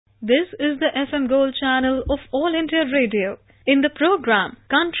This is the FM Gold channel of All India Radio. In the program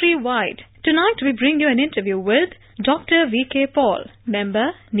Countrywide, tonight we bring you an interview with Dr. V.K. Paul,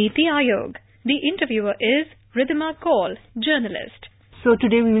 member Niti Aayog. The interviewer is Ridhima Kaul, journalist. So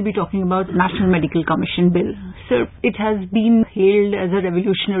today we will be talking about National Medical Commission Bill. Sir, it has been hailed as a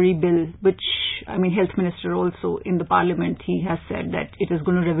revolutionary bill, which, Health Minister also in the Parliament, he has said that it is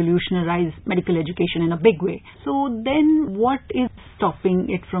going to revolutionize medical education in a big way. So then what is stopping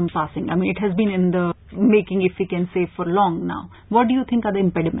it from passing? It has been in the making, if we can say, for long now. What do you think are the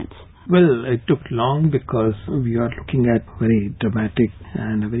impediments? Well, it took long because we are looking at very dramatic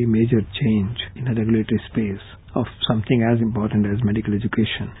and a very major change in the regulatory space of something as important as medical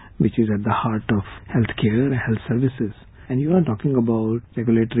education, which is at the heart of healthcare and health services. And you are talking about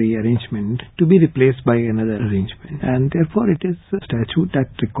regulatory arrangement to be replaced by another arrangement. And therefore, it is a statute that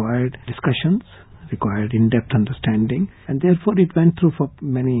required discussions, required in-depth understanding, and therefore it went through for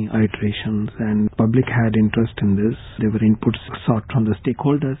many iterations, and public had interest in this. There were inputs sought from the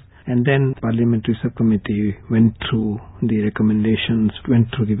stakeholders. And then Parliamentary Subcommittee went through the recommendations, went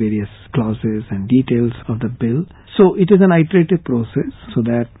through the various clauses and details of the bill. So it is an iterative process so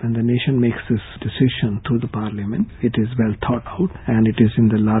that when the nation makes this decision through the Parliament, it is well thought out and it is in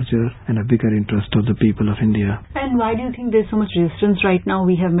the larger and a bigger interest of the people of India. And why do you think there's so much resistance right now?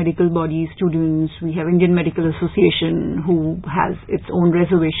 We have medical bodies, students, we have Indian Medical Association who has its own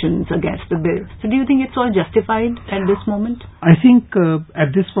reservations against the bill. So do you think it's all justified at this moment? I think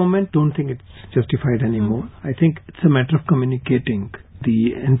at this moment, don't think it's justified anymore. I think it's a matter of communicating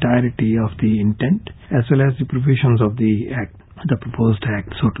the entirety of the intent as well as the provisions of the act, the proposed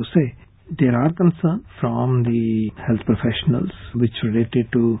act, so to say. There are concerns from the health professionals which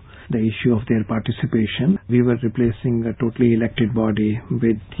related to the issue of their participation. We were replacing a totally elected body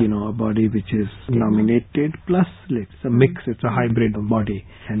with, a body which is nominated plus it's a mix, it's a hybrid body.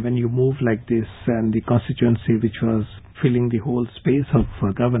 And when you move like this and the constituency which was filling the whole space of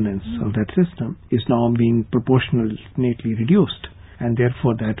governance of that system is now being proportionately reduced, and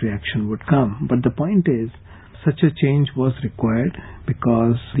therefore that reaction would come. But the point is, such a change was required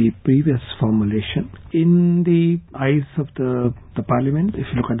because the previous formulation, in the eyes of the Parliament, if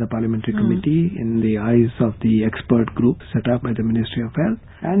you look at the Parliamentary Committee, in the eyes of the expert group set up by the Ministry of Health,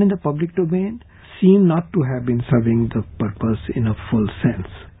 and in the public domain, seem not to have been serving the purpose in a full sense,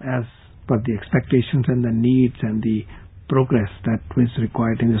 as per the expectations and the needs and the progress that was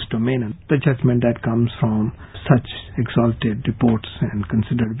required in this domain and the judgment that comes from such exalted reports and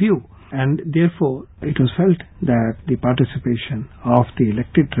considered view. And therefore, it was felt that the participation of the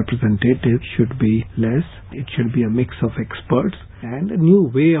elected representatives should be less. It should be a mix of experts and a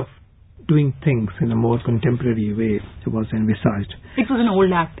new way of doing things in a more contemporary way was envisaged. It was an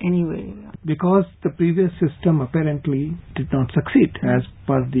old act anyway. Because the previous system apparently did not succeed as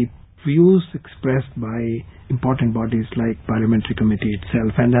per the views expressed by important bodies like Parliamentary Committee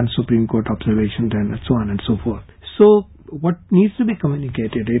itself and then Supreme Court observations and so on and so forth. So what needs to be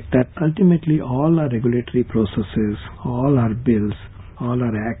communicated is that ultimately all our regulatory processes, all our bills, all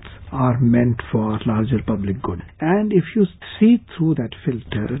our acts are meant for larger public good. And if you see through that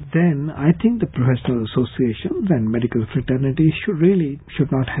filter, then I think the professional associations and medical fraternities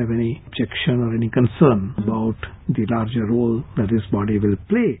should not have any objection or any concern about the larger role that this body will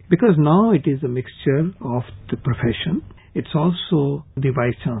play. Because now it is a mixture of the profession. It's also the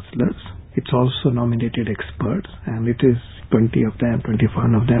vice chancellors. It's also nominated experts, and it is 20 of them,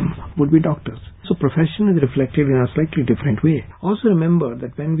 21 of them would be doctors. So profession is reflected in a slightly different way. Also remember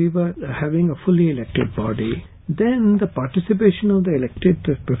that when we were having a fully elected body, then the participation of the elected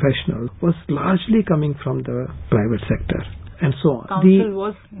professional was largely coming from the private sector. And so on.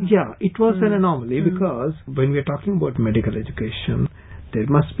 It was an anomaly because when we are talking about medical education, there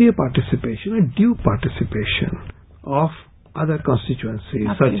must be a participation, a due participation of other constituencies,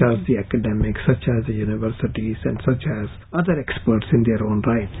 such as the academics, such as the universities, and such as other experts in their own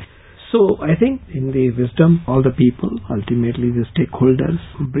right. So I think in the wisdom, all the people, ultimately the stakeholders,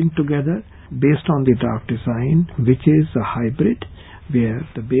 bring together based on the draft design, which is a hybrid, where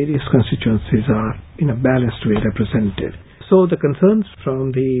the various constituencies are in a balanced way represented. So the concerns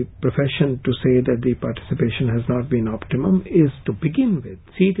from the profession to say that the participation has not been optimum is, to begin with,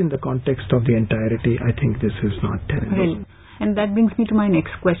 see it in the context of the entirety. I think this is not terrible. And that brings me to my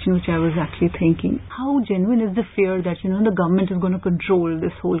next question, which I was actually thinking. How genuine is the fear that, the government is going to control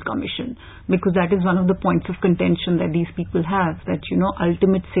this whole commission? Because that is one of the points of contention that these people have, that,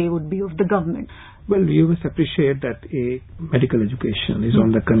 ultimate say would be of the government. Well, you must appreciate that a medical education is on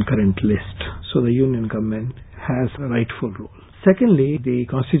the concurrent list. So the union government has a rightful role. Secondly, the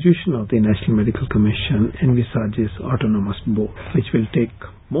constitution of the National Medical Commission envisages autonomous board, which will take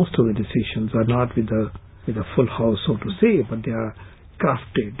most of the decisions, are not with a full house, so to say, but they are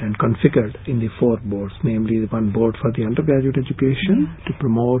crafted and configured in the 4 boards, namely the one board for the undergraduate education to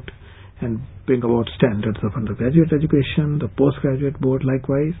promote and bring about standards of undergraduate education, the postgraduate board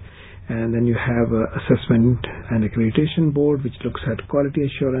likewise, and then you have a assessment and accreditation board which looks at quality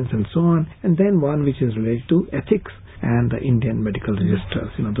assurance and so on, and then one which is related to ethics and the Indian medical registers,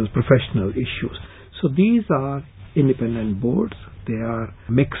 those professional issues. So these are independent boards. They are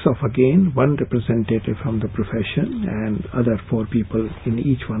a mix of, again, one representative from the profession and other 4 people in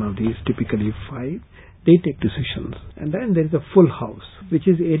each one of these, typically 5. They take decisions. And then there is a full house, which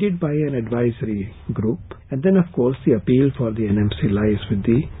is aided by an advisory group. And then, of course, the appeal for the NMC lies with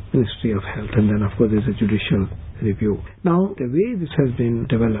the Ministry of Health. And then, of course, there is a judicial review. Now, the way this has been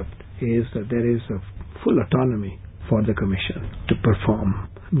developed is that there is a full autonomy for the Commission to perform.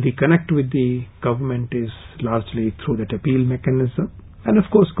 The connect with the government is largely through that appeal mechanism. And, of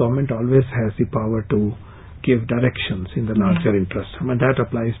course, government always has the power to give directions in the larger interest. I mean, that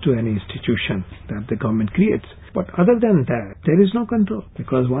applies to any institution that the government creates. But other than that, there is no control,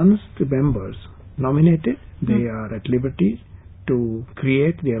 because once the members nominated, they are at liberty to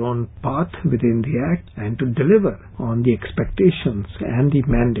create their own path within the Act and to deliver on the expectations and the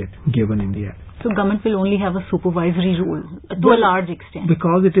mandate given in the Act. So government will only have a supervisory role to a large extent.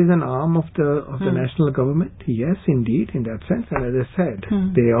 Because it is an arm of the national government, yes, indeed, in that sense. And as I said,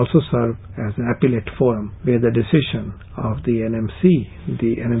 they also serve as an appellate forum where the decision of the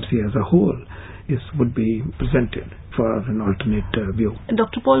NMC as a whole, would be presented for an alternate view.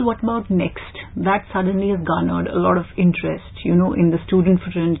 Dr. Paul, what about next? That suddenly has garnered a lot of interest, in the student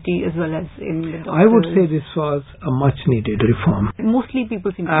fraternity as well as in the doctors. I would say this was a much-needed reform. Mostly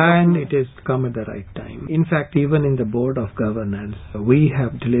people think and it has come at the right time. In fact, even in the Board of Governance, we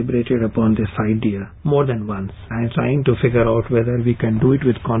have deliberated upon this idea more than once and trying to figure out whether we can do it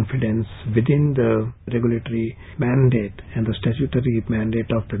with confidence within the regulatory mandate and the statutory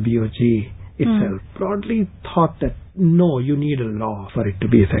mandate of the BOG itself. Broadly thought that no, you need a law for it to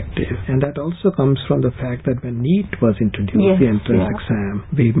be effective. And that also comes from the fact that when NEET was introduced, the entrance exam,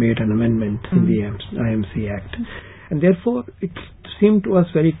 we made an amendment in the IMC Act. And therefore, it seemed to us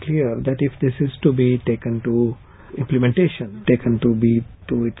very clear that if this is to be taken to implementation, taken to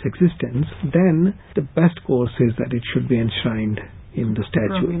its existence, then the best course is that it should be enshrined in the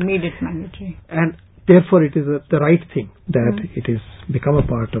statute. We made it mandatory. And therefore, it is the right thing that it is become a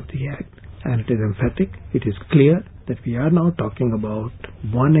part of the Act. And it is emphatic, it is clear that we are now talking about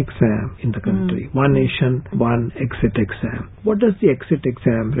one exam in the country, one nation, one exit exam. What does the exit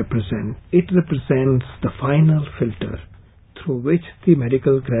exam represent? It represents the final filter through which the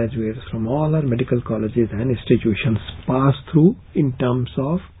medical graduates from all our medical colleges and institutions pass through in terms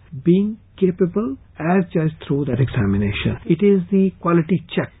of being capable as judged through that examination. It is the quality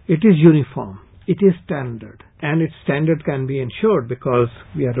check. It is uniform. It is standard. And its standard can be ensured because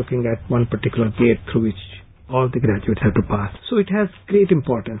we are looking at one particular gate through which all the graduates have to pass. So it has great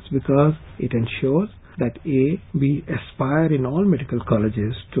importance because it ensures that we aspire in all medical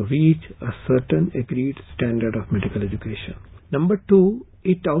colleges to reach a certain agreed standard of medical education. Number 2,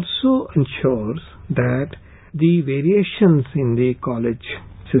 it also ensures that the variations in the college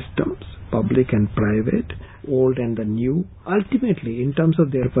systems, public and private, old and the new, ultimately, in terms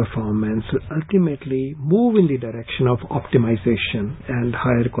of their performance, ultimately move in the direction of optimization and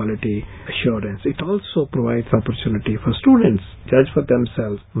higher quality assurance. It also provides opportunity for students to judge for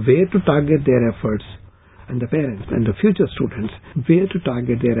themselves where to target their efforts, and the parents and the future students where to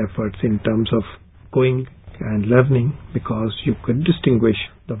target their efforts in terms of going and learning, because you could distinguish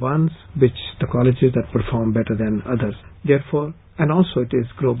the ones which the colleges that perform better than others. Therefore, and also it is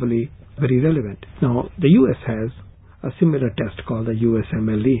globally very relevant. Now, the US has a similar test called the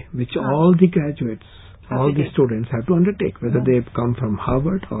USMLE, which all the graduates, all the students have to undertake, whether they come from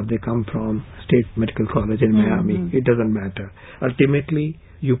Harvard or they come from State Medical College in Miami. It doesn't matter. Ultimately,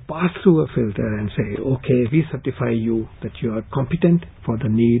 you pass through a filter and say, okay, we certify you that you are competent for the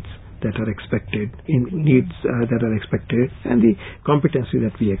needs that are expected, and the competency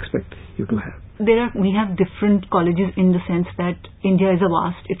that we expect you to have. We have different colleges in the sense that India is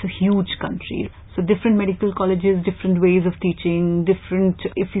it's a huge country. So different medical colleges, different ways of teaching, different,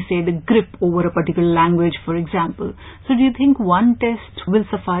 if you say, the grip over a particular language, for example. So do you think one test will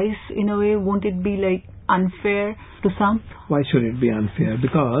suffice in a way? Won't it be unfair to some? Why should it be unfair?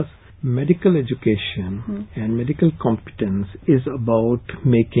 Because medical education and medical competence is about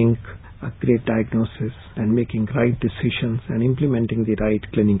making a great diagnosis and making right decisions and implementing the right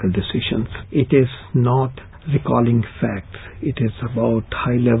clinical decisions. It is not recalling facts. It is about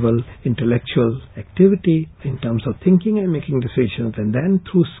high-level intellectual activity in terms of thinking and making decisions, and then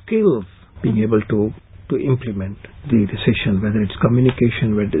through skills being able to implement the decision, whether it's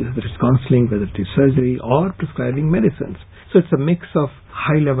communication, whether it's counseling, whether it is surgery or prescribing medicines. So it's a mix of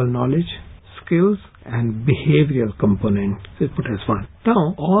high-level knowledge, skills and behavioral component. So put as one.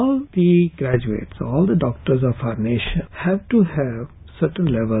 Now, all the graduates, all the doctors of our nation have to have certain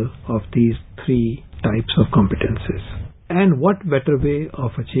level of these three types of competences. And what better way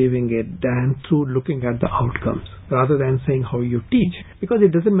of achieving it than through looking at the outcomes rather than saying how you teach? Because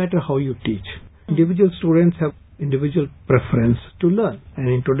it doesn't matter how you teach. Individual students have individual preference to learn. And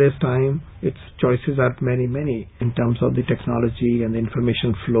in today's time, its choices are many in terms of the technology and the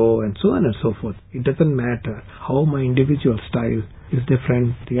information flow and so on and so forth. It doesn't matter how my individual style is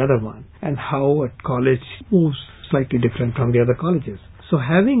different from the other one and how a college moves slightly different from the other colleges. So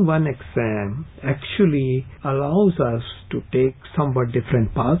having one exam actually allows us to take somewhat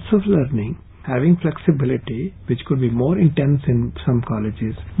different paths of learning, having flexibility, which could be more intense in some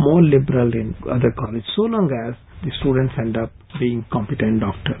colleges, more liberal in other colleges, so long as the students end up being competent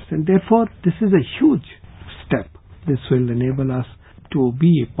doctors. And therefore, this is a huge step. This will enable us to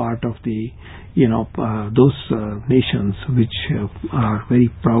be a part of the, those nations which are very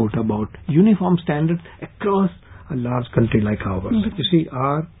proud about uniform standards across a large country like ours. Mm-hmm. You see,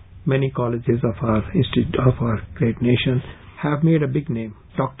 many colleges of our great nation have made a big name.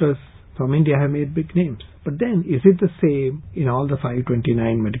 Doctors from India have made big names. But then, is it the same in all the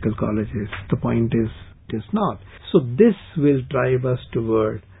 529 medical colleges? The point is, it is not. So this will drive us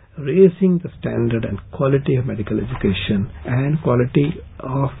toward raising the standard and quality of medical education and quality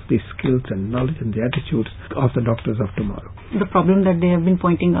of the skills and knowledge and the attitudes of the doctors of tomorrow. The problem that they have been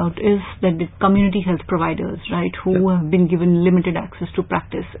pointing out is that the community health providers, right, who have been given limited access to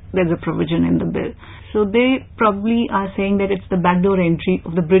practice, there's a provision in the bill. So they probably are saying that it's the backdoor entry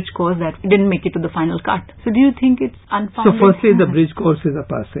of the bridge course that didn't make it to the final cut. So do you think it's unfounded? So firstly, the bridge course is a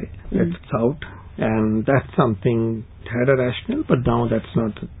passé. It's out. And that's something had a rationale, but now that's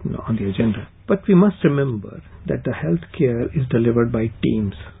not on the agenda. But we must remember that the healthcare is delivered by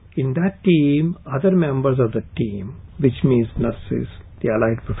teams. In that team, other members of the team, which means nurses, the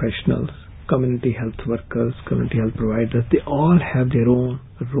allied professionals, community health workers, community health providers, they all have their own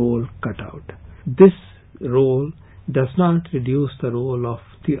role cut out. This role does not reduce the role of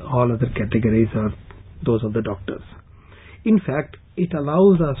all other categories or those of the doctors. In fact, it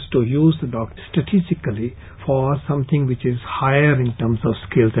allows us to use the doctor strategically for something which is higher in terms of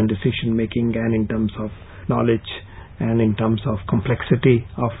skills and decision making and in terms of knowledge and in terms of complexity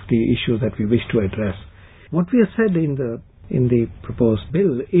of the issues that we wish to address. What we have said in the proposed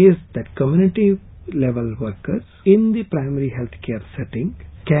bill is that community level workers in the primary healthcare setting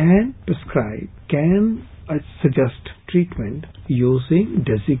can prescribe, can suggest treatment using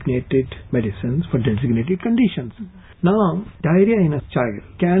designated medicines for designated conditions. Now, diarrhea in a child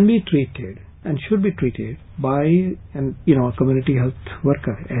can be treated and should be treated by a community health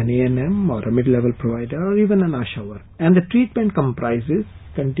worker, an A&M or a mid-level provider or even an ASHA worker. And the treatment comprises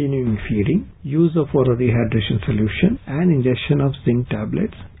continuing feeding, use of oral rehydration solution and ingestion of zinc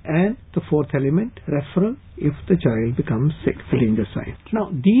tablets, and the fourth element, referral if the child becomes sick, a danger sign. Now,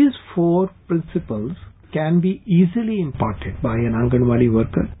 these four principles can be easily imparted by an Anganwadi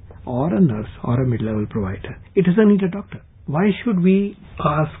worker or a nurse or a mid-level provider. It doesn't need a doctor. Why should we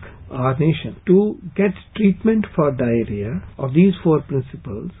ask our nation to get treatment for diarrhea of these four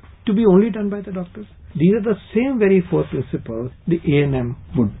principles to be only done by the doctors? These are the same very four principles the A&M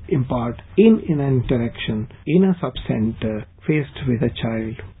would impart in an interaction in a sub-center faced with a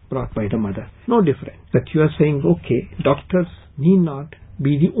child brought by the mother. No different. That you are saying, okay, doctors need not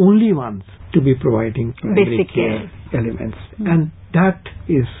be the only ones to be providing primary care elements. And that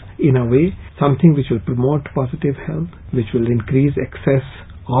is, in a way, something which will promote positive health, which will increase access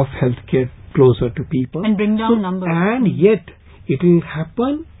of healthcare closer to people. And bring down numbers. And yet, it will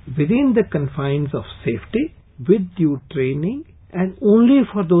happen within the confines of safety, with due training, and only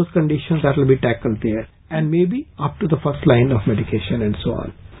for those conditions that will be tackled there. And maybe up to the first line of medication and so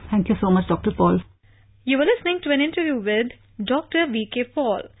on. Thank you so much, Dr. Paul. You were listening to an interview with Dr. V.K.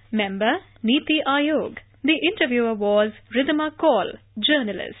 Paul, member, Niti Aayog. The interviewer was Ridhima Kaul,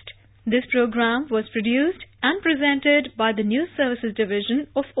 journalist. This program was produced and presented by the News Services Division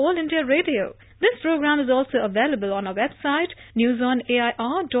of All India Radio. This program is also available on our website,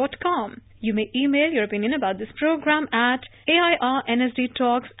 newsonair.com. You may email your opinion about this program at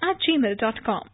airnsdtalks@gmail.com.